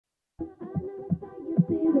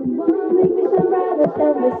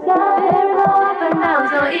stand beside. There are no up and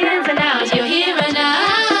downs, no ins and outs. You're here and now.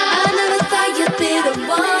 I never thought you'd be the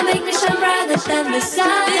one, make me shine brighter than the sun.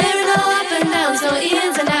 There are no up and downs, no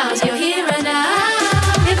ins and outs. You're here and now.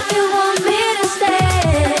 If you want me to stay,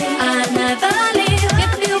 I never leave.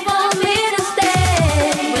 If you want me to stay,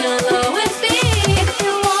 we'll always be. If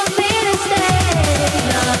you want me to stay,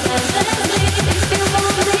 love us leave. If you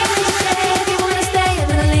want me to stay, if you wanna stay, I'm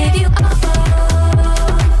gonna leave you.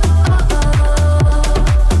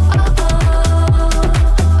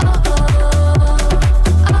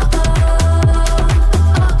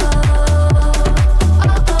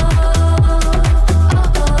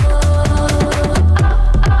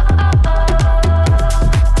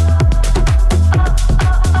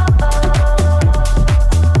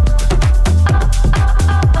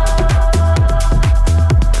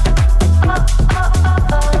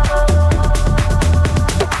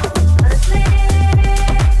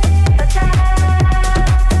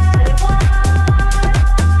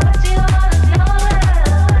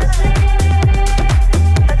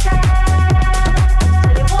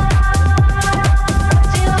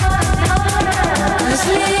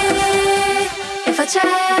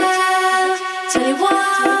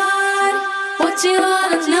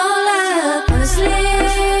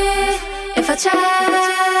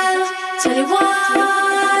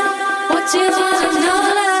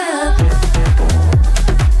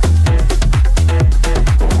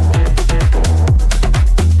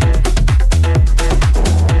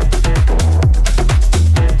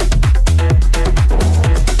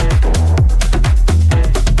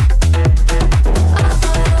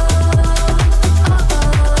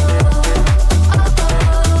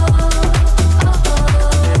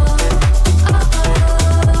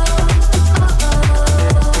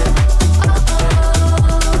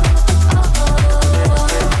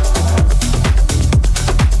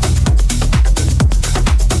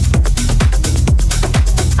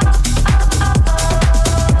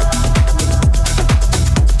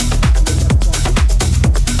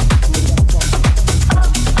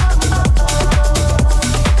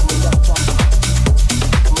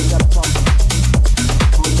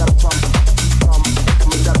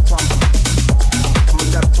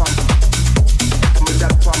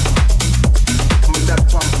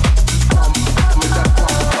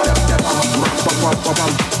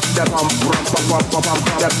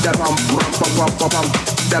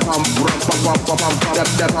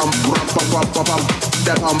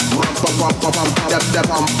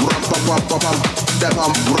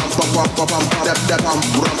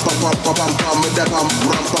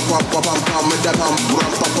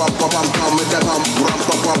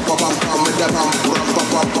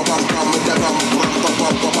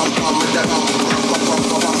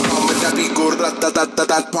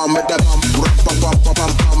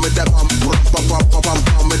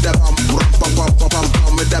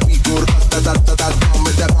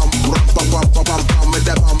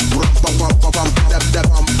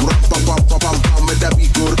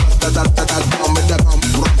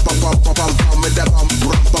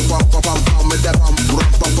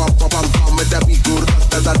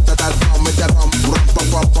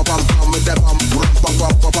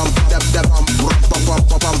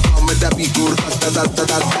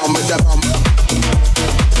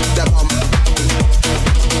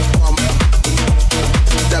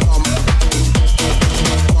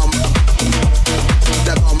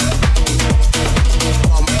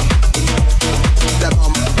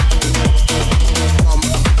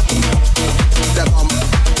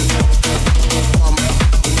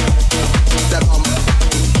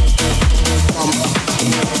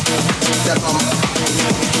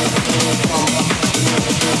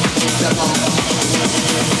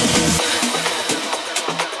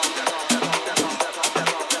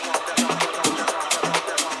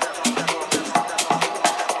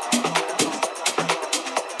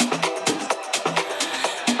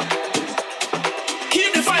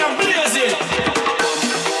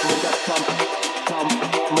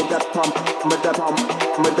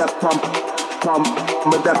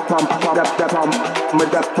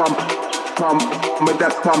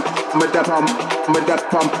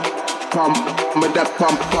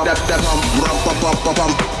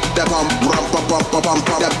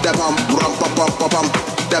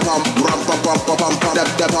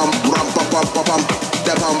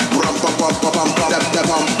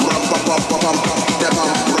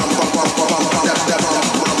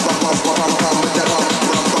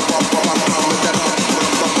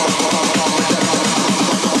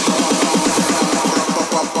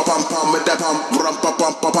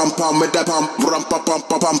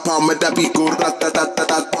 With that beat, go rat tat tat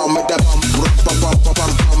tat, with that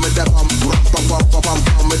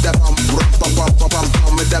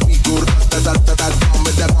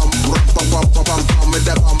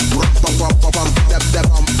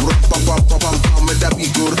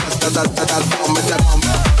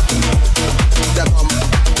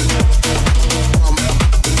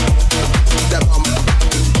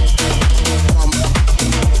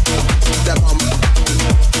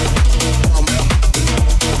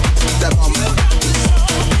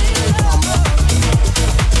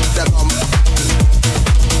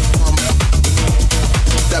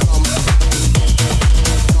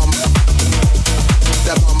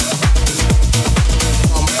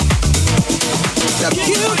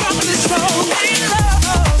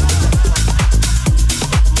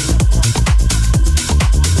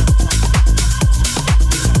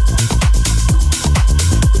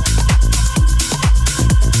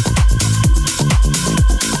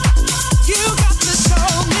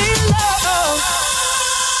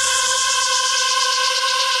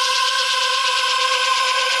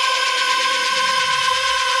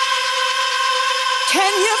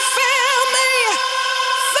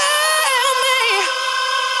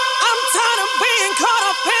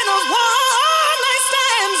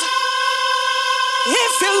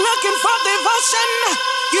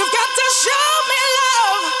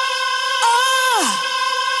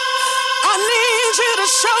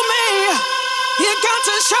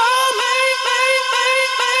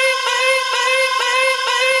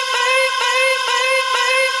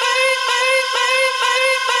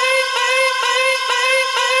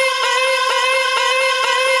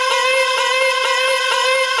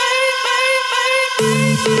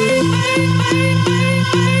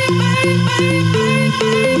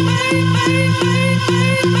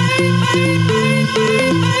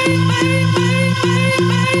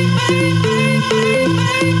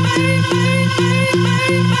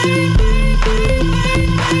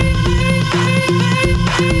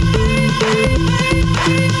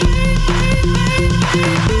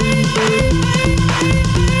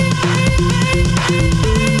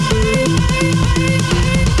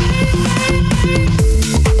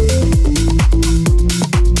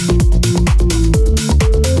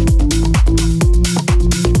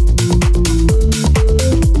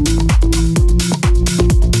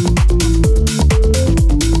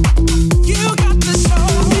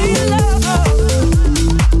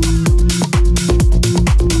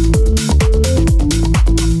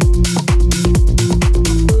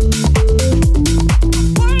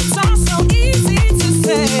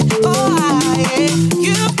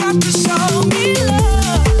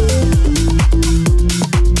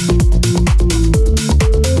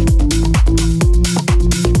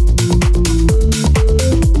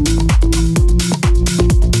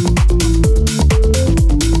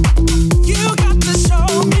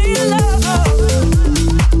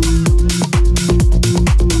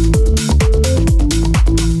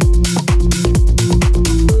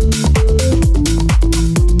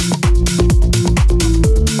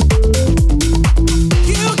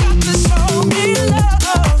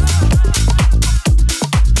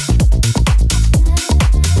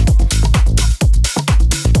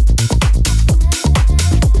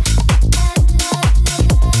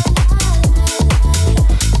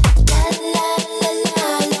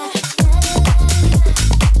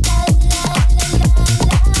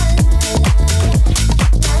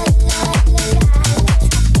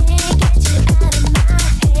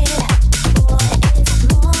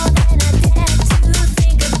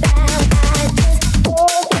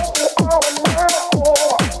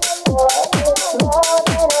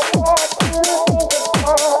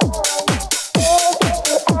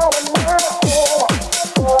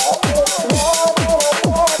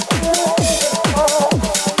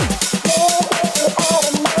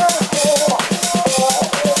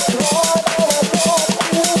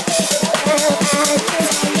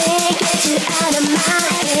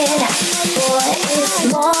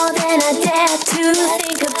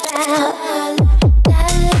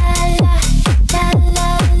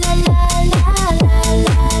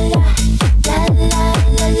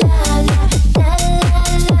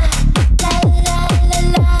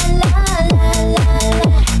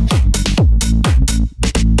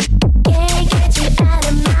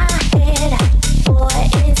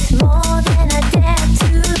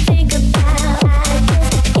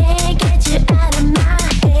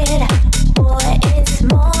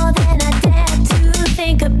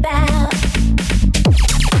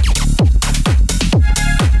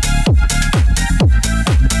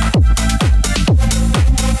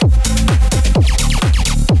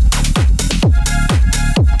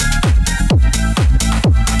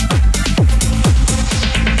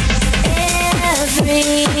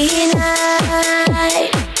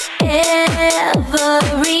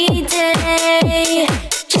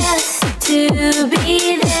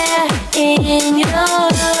be there in your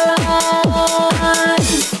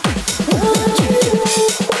arms.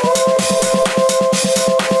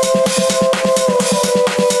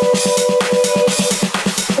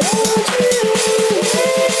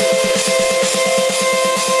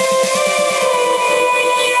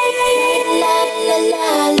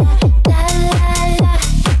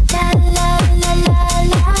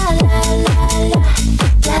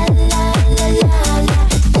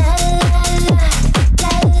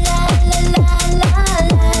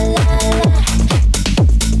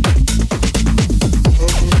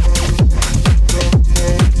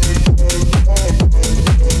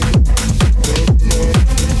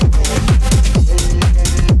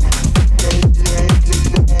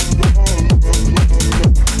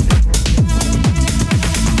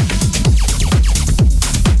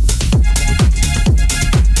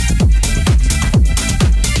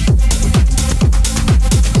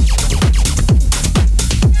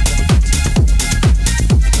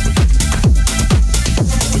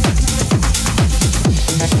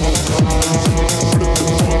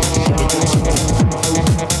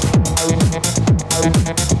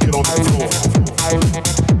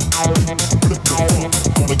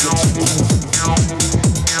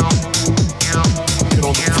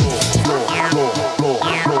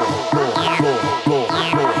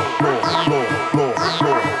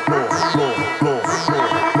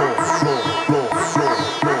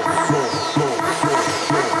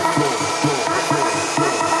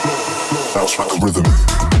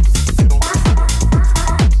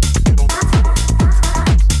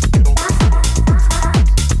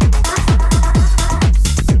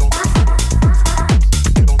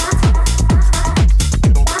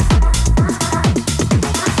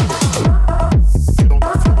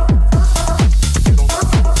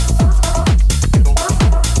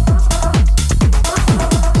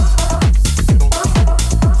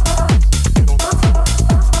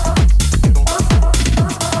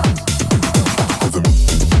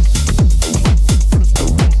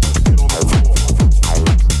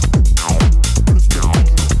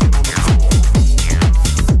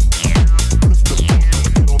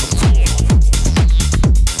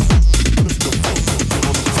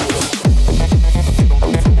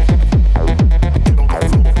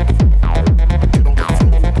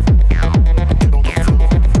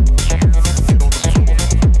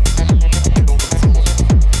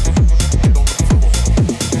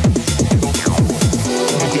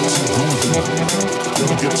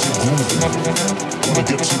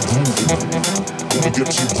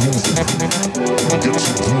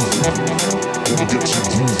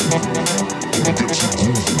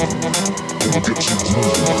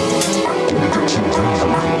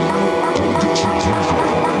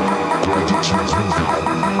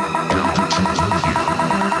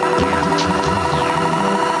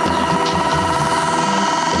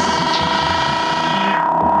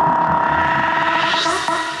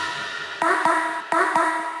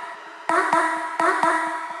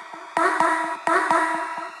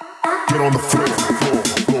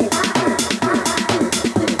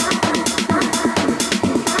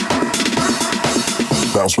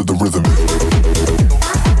 Bounce with the rhythm.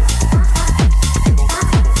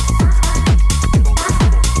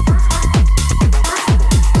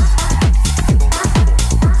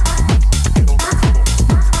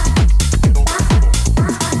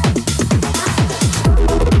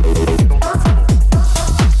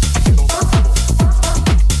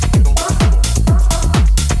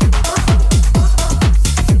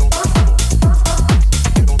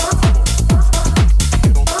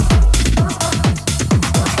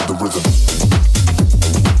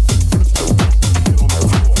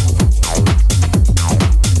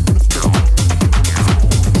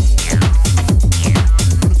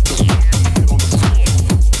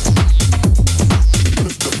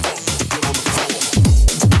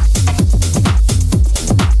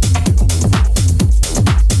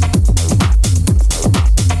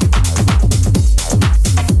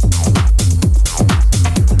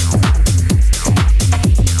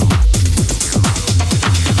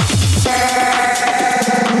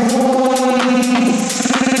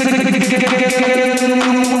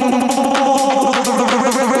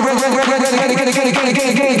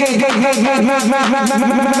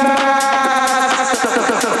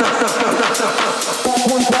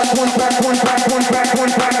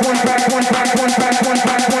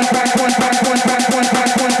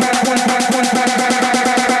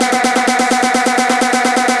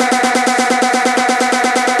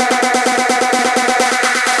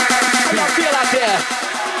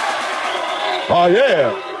 Oh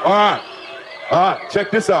yeah, all right, check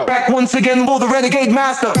this out. Back once again for the Renegade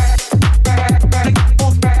Master.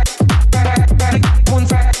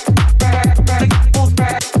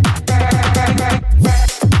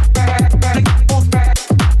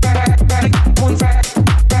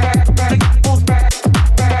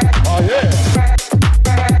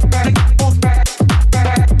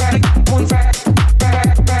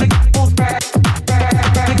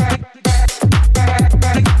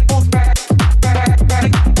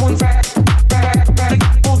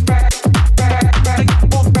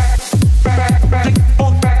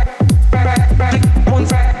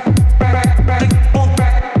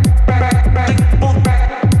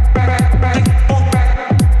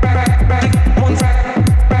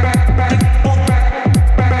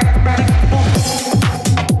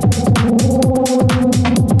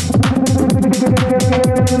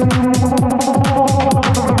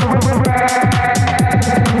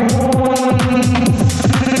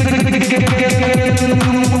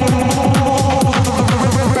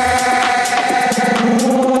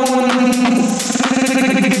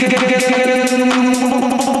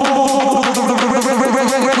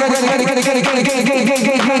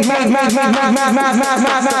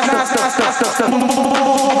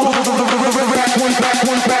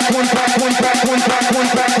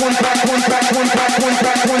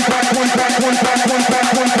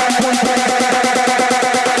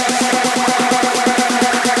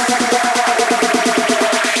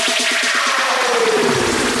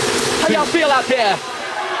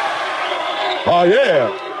 Oh yeah,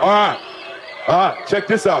 all right, check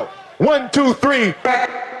this out. 1, 2, 3.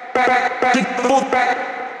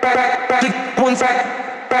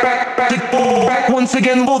 back, once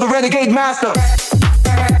again for the renegade master.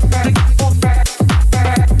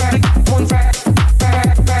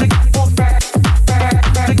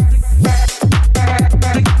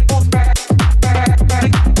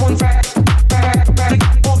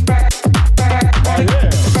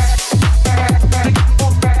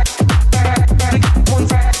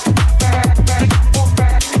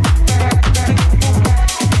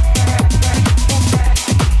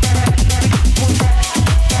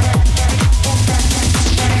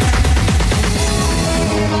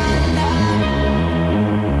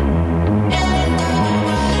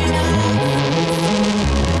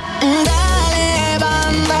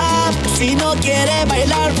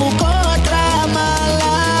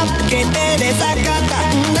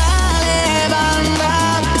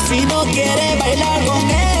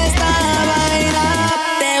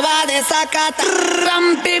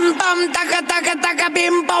 Ram pim pam taka taka taka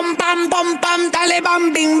bim pom pam pom pam dale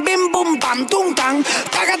bam bim bim bum pam tung tang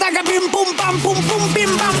taka taka bim pum pam pum pum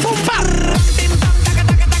bim pam pum pam ram pim pam taka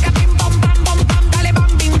taka taka bim pom pam dale bam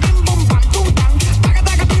bim bim bum pam tung tang taka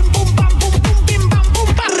taka bim pum pam pum pum bim pam pum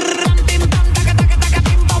pam ram pim pam taka taka taka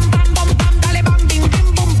bim pom pam dale bam bim bim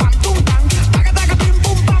bum pam tung tang taka taka bim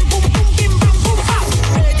pum pam pum pum bim pam pum pam.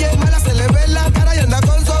 Ella es mala, se le ve la cara y anda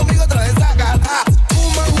con su amigo otra vez acá.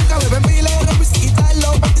 Fuma, nunca bebe pila,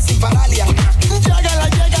 Paralia.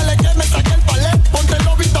 Llégale, que me saque el palé. Ponte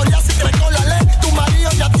los Victorias y crees con la ley. Tu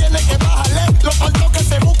marido ya tiene que bajarle. Los faltos que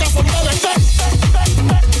se buscan son DBT.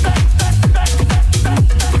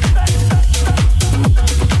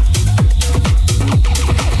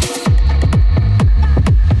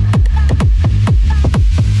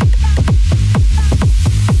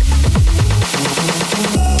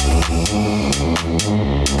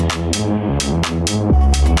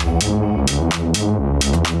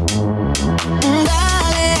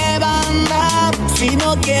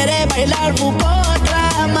 Quiere bailar, busco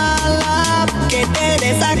otra mala que te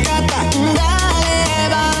desacata. Dale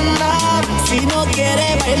banda, si no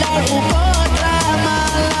quiere bailar, busco otra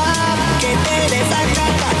mala que te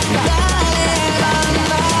desacata. Dale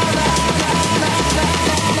banda.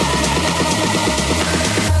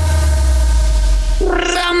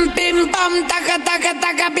 Ram pim pam taka taka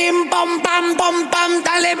taka bim pom pam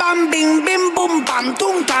dale bam bim bim bum pam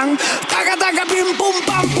tung tang taka taka bim pum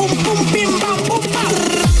pam bim pam pum pam.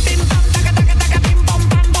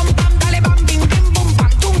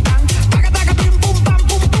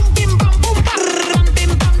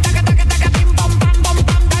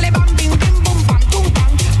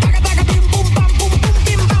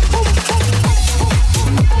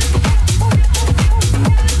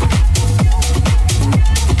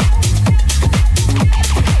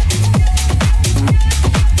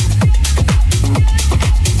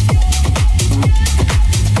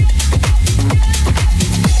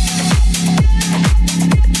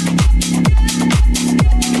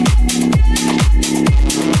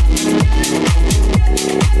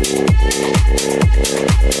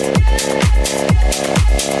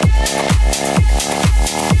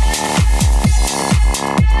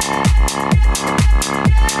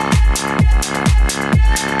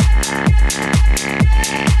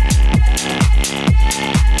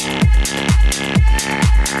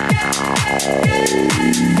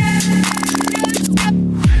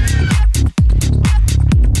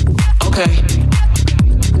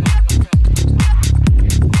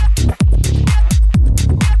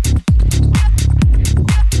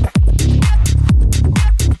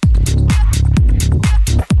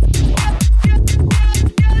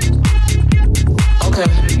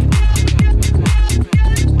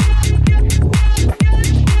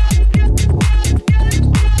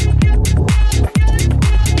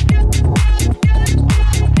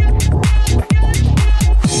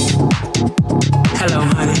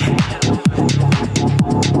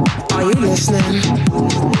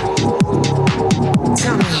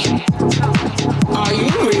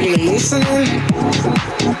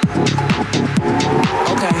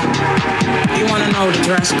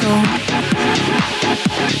 dress code?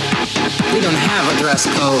 We don't have a dress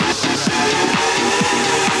code.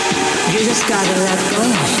 You just gotta let go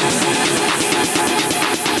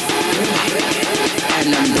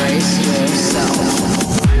and embrace yourself.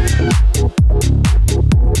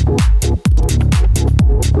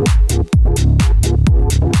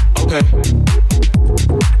 Okay.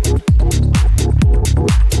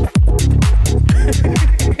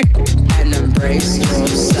 And embrace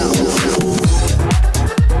yourself.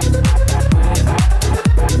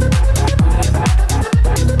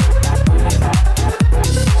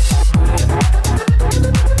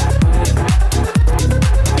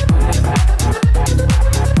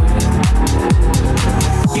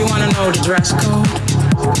 know the dress code?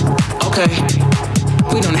 Okay,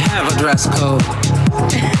 we don't have a dress code.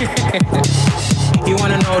 You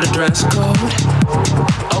wanna know the dress code?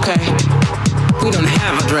 Okay, we don't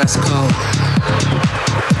have a dress code.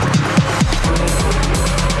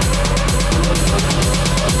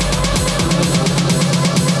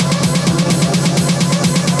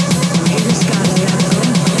 You just gotta let go.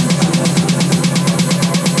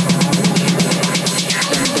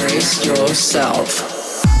 Embrace yourself.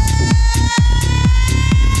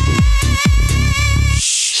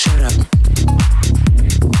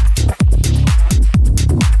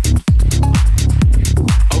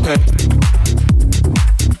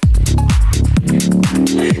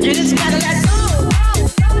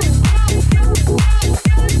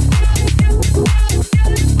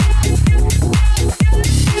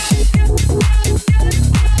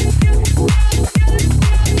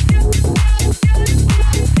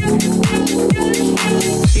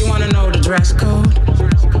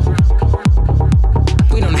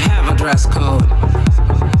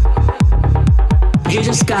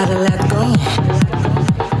 Gotta let go,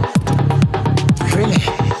 really,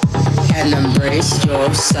 and embrace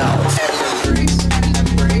yourself.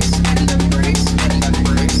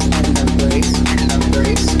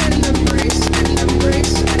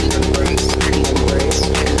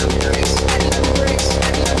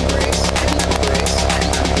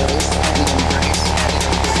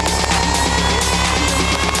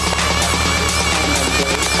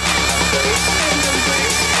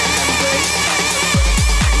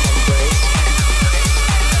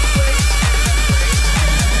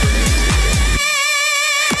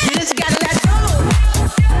 You just gotta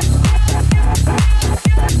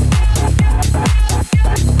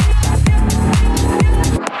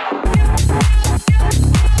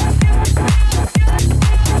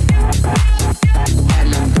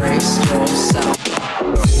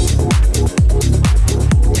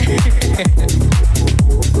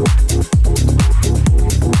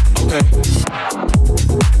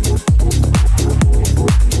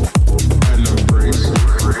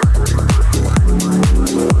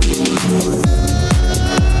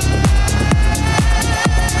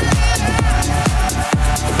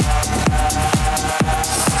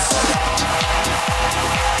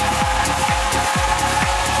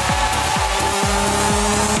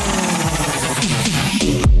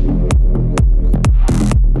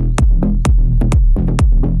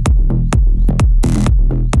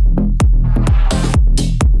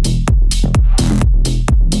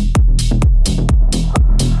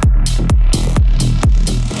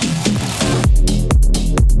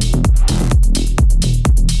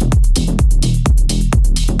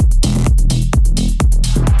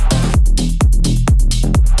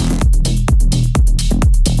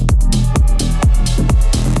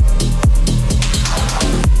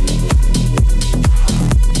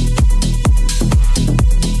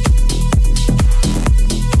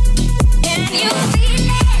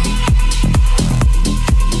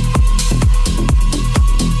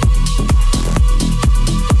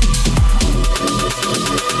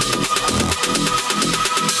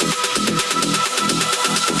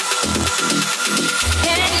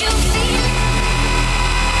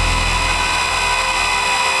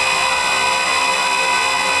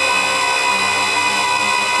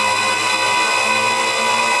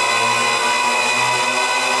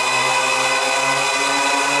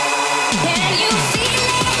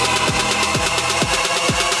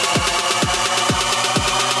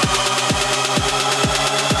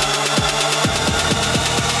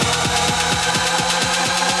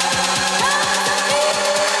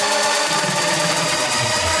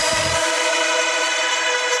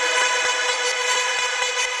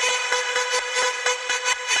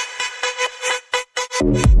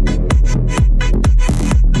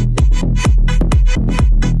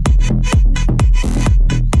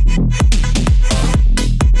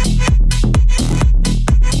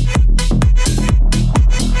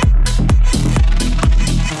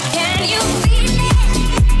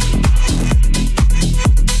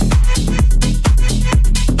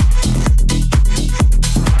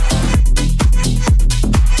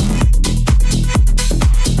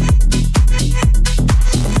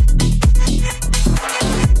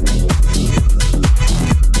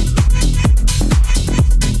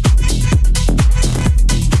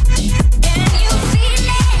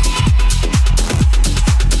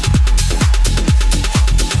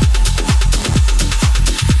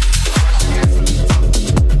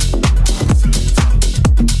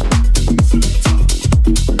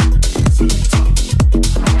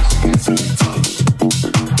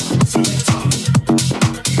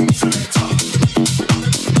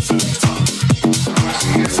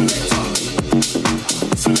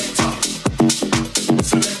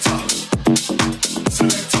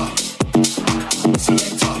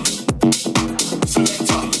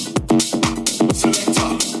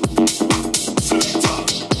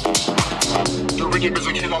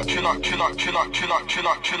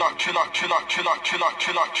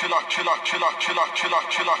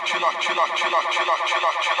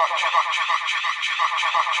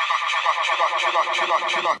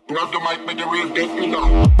Grab the mic, make the real get me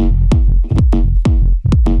now.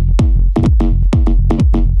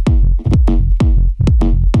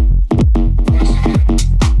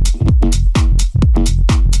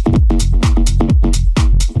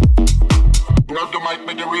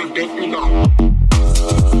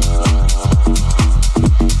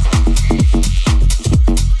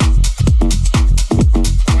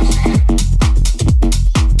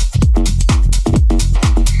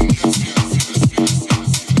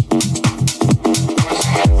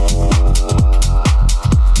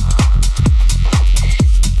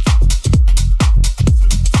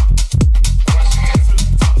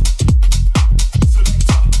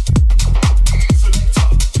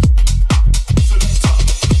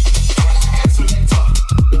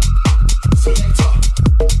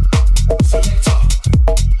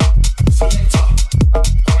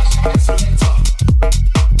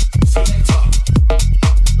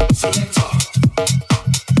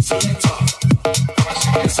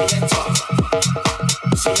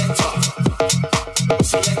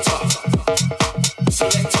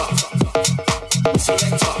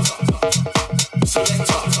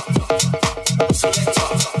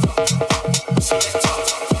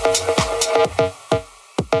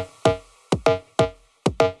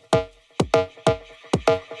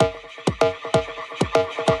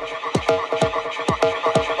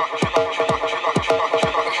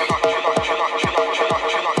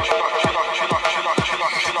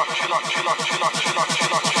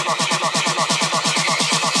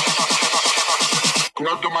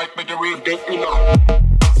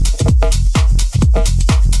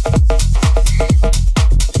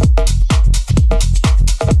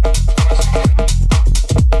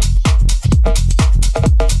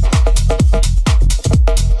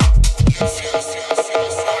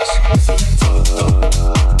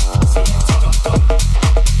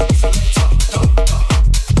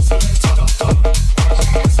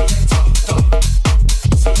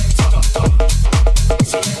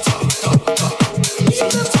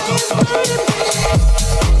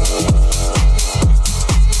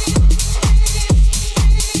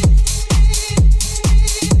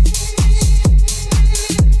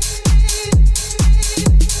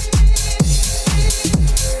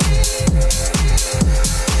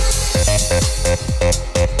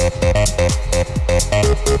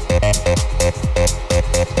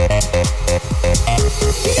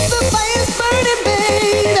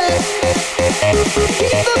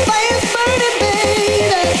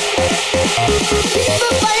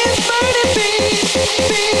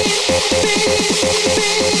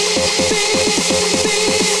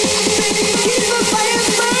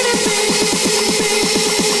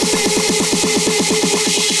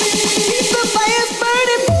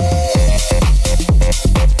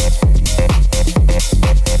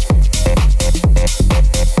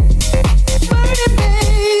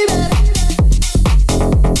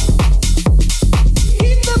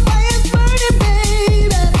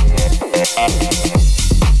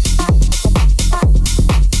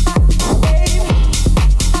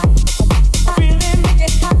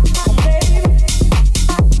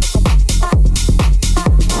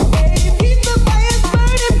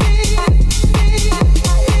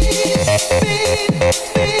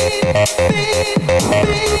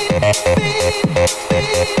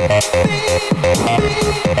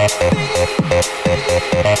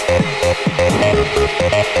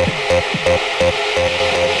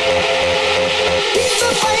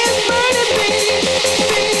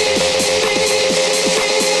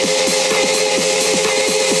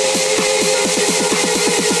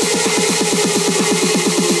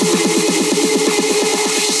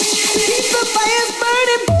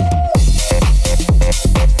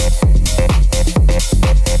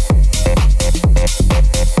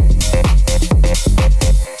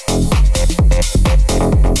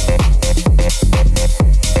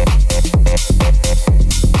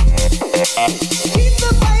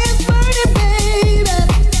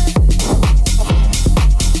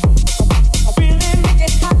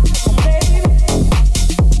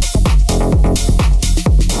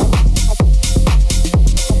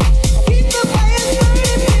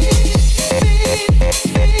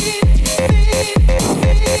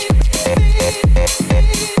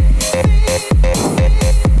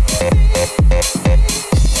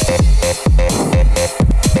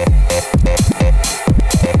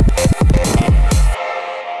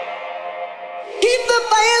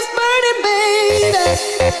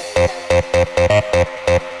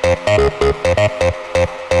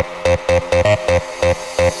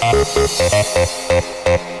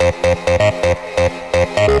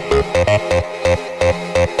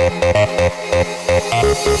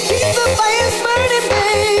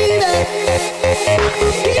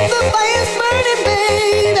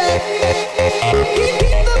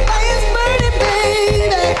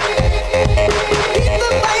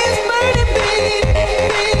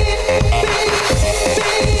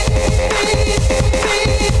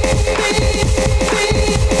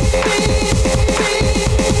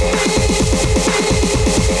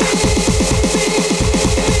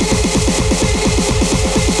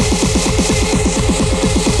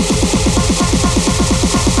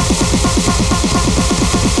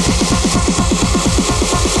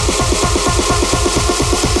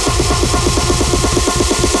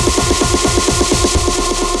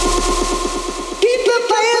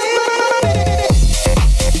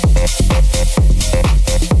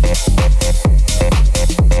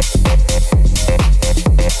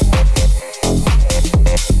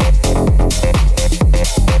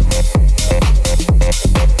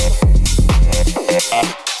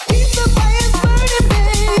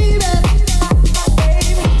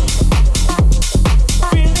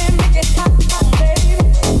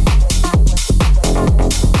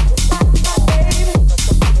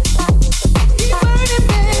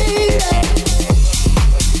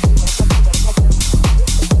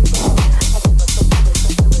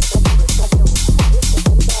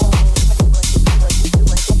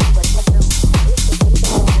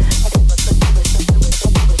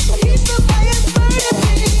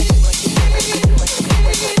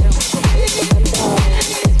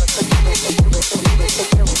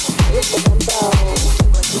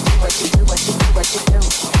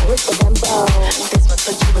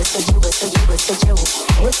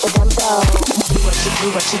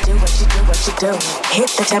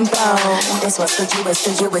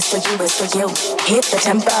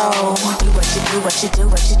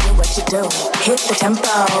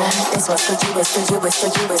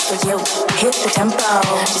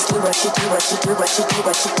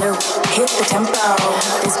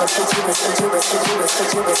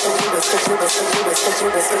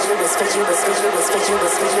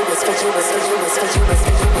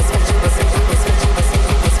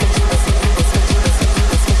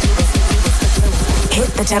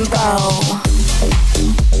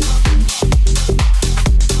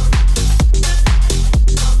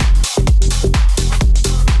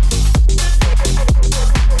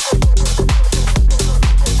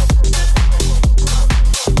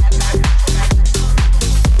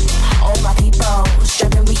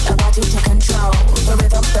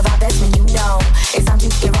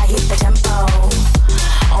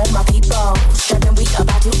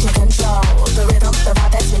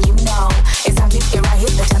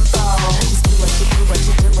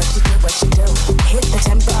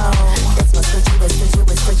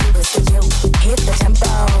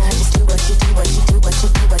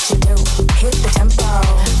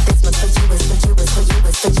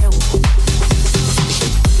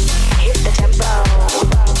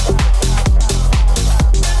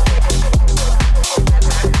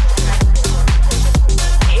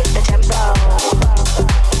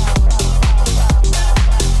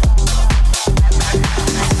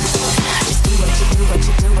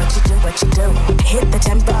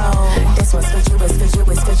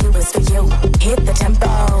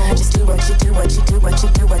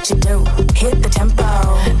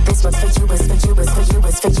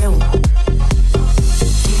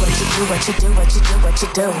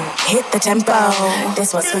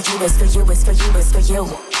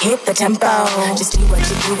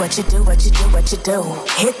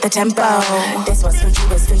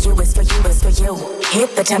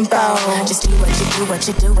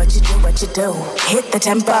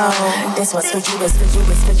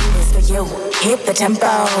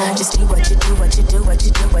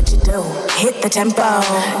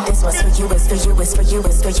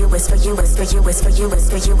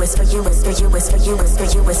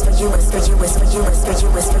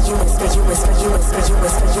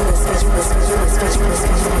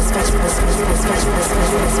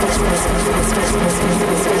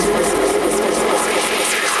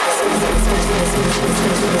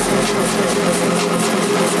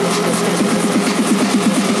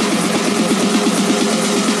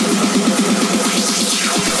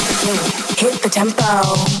 Hit the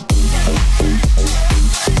tempo.